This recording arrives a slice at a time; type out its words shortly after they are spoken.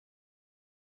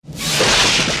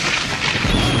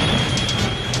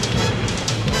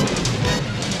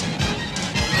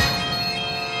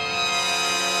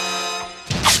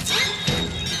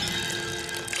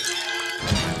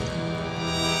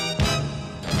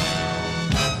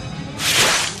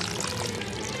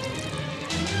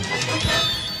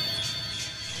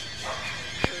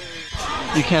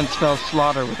You can't spell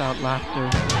slaughter without laughter.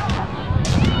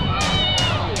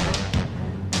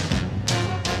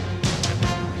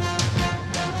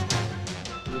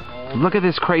 Look at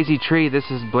this crazy tree. This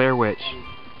is Blair Witch.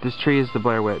 This tree is the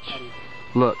Blair Witch.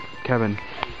 Look, Kevin.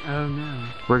 Oh no.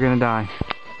 We're gonna die.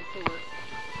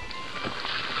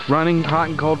 Running hot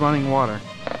and cold running water.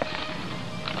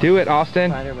 Do it, Austin.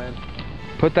 Spider-Man.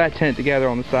 Put that tent together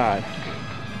on the side.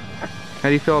 How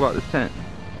do you feel about this tent?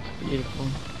 Beautiful.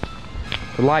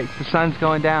 The lights, the sun's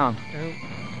going down. Oh,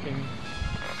 okay.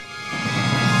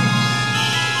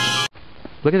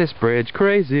 Look at this bridge,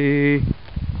 crazy.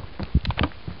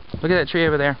 Look at that tree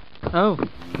over there. Oh,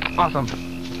 Awesome.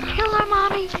 Kill her,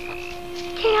 Mommy.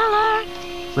 Kill her.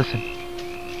 Listen.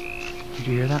 Did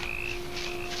you hear that?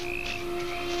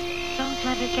 Don't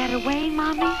let her get away,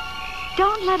 Mommy.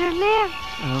 Don't let her live.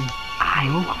 I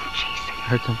won't, Jason. I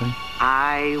heard something.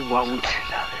 I won't.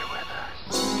 She's out there with us.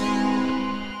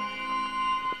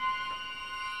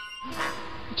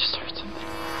 I just heard something.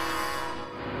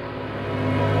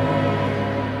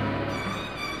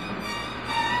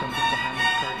 Something behind the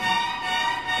curtain.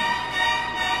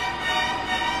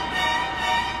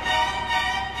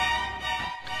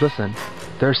 Listen,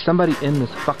 there's somebody in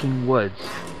this fucking woods.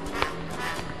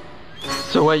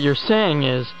 So what you're saying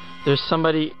is, there's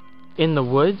somebody in the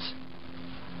woods?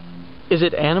 Is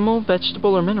it animal,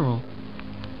 vegetable, or mineral?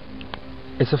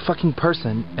 It's a fucking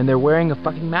person, and they're wearing a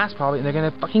fucking mask probably, and they're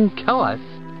gonna fucking kill us.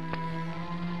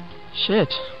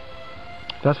 Shit.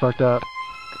 That's fucked up.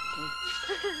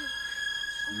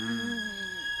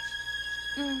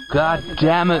 God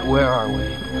damn it, where are we?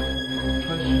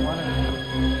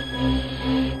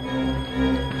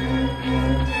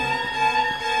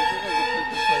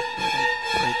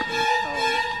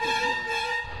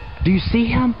 Do you see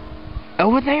him?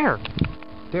 Over there!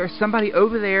 There's somebody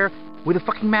over there with a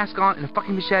fucking mask on and a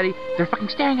fucking machete. They're fucking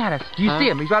staring at us. Do you see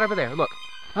him? He's right over there. Look.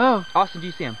 Oh. Austin, do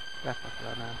you see him? That's fucked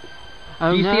up, man.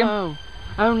 Oh, do you no. see him?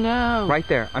 Oh no. Right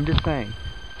there. I'm just saying.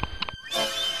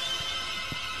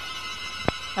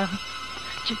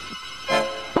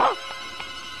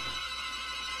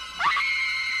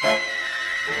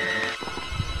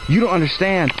 You don't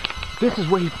understand. This is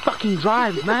where he fucking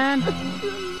drives, man.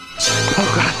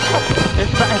 Oh god.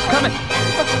 It's coming.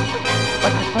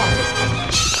 Like I thought.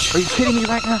 Are you kidding me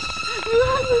right now?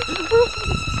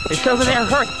 It's over there.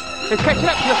 Hurry. It's catching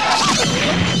up to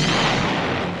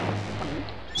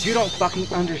you. You don't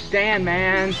fucking understand,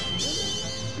 man.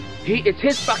 It's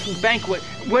his fucking banquet.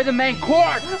 We're the main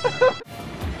course.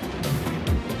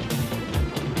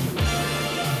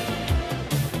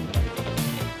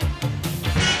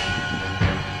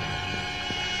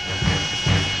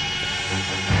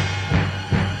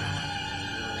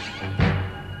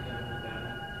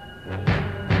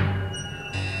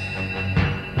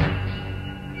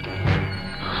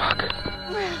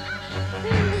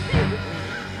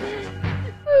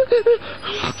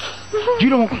 You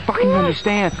don't fucking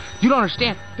understand. You don't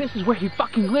understand. This is where he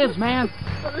fucking lives, man.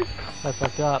 That's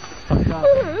fucked up. Fucked up.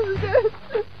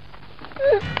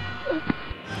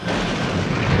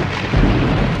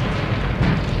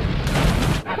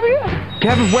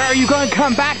 Kevin, where are you going to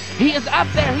come back? He is up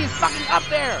there. He is fucking up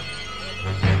there.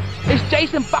 It's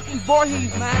Jason fucking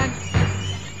Voorhees, man.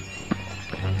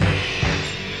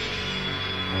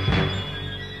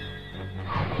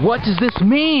 What does this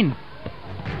mean?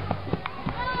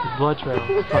 Blood trail.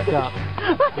 Fucked up.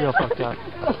 Real fucked up.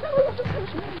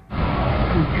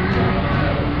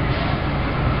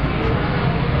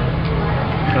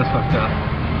 That's fucked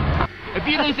up. If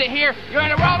you lose it here, you're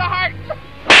in a world of hurt.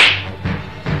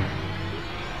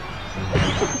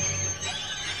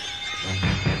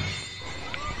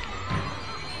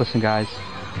 Listen, guys.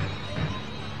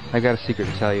 I got a secret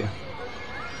to tell you.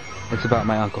 It's about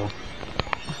my uncle.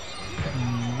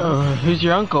 Who's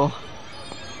your uncle?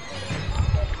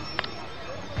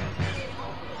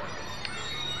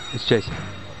 It's Jason.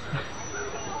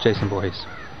 Jason Voorhees.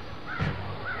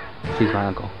 He's my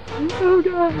uncle. Oh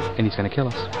god. And he's gonna kill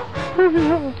us. Oh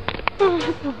no.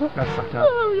 That's fucked up.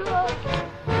 Oh god.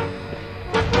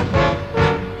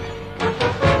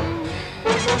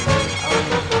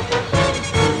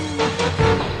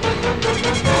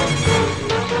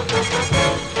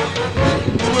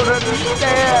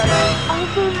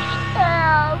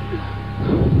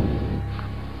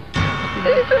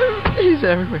 He's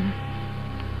everywhere.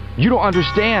 You don't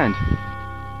understand.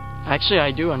 Actually,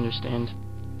 I do understand.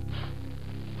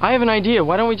 I have an idea.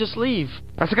 Why don't we just leave?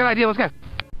 That's a good idea. Let's go.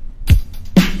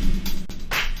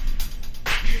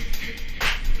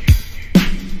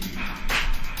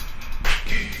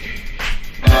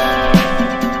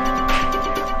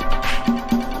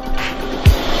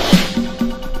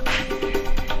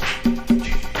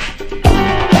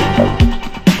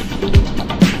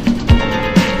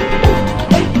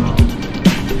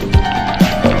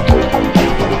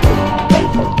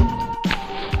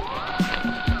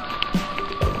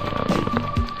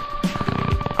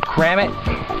 cram it.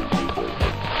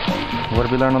 What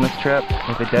did we learn on this trip?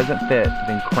 If it doesn't fit,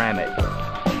 then cram it.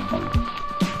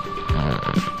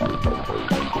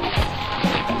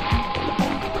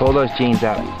 Pull those jeans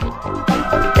out.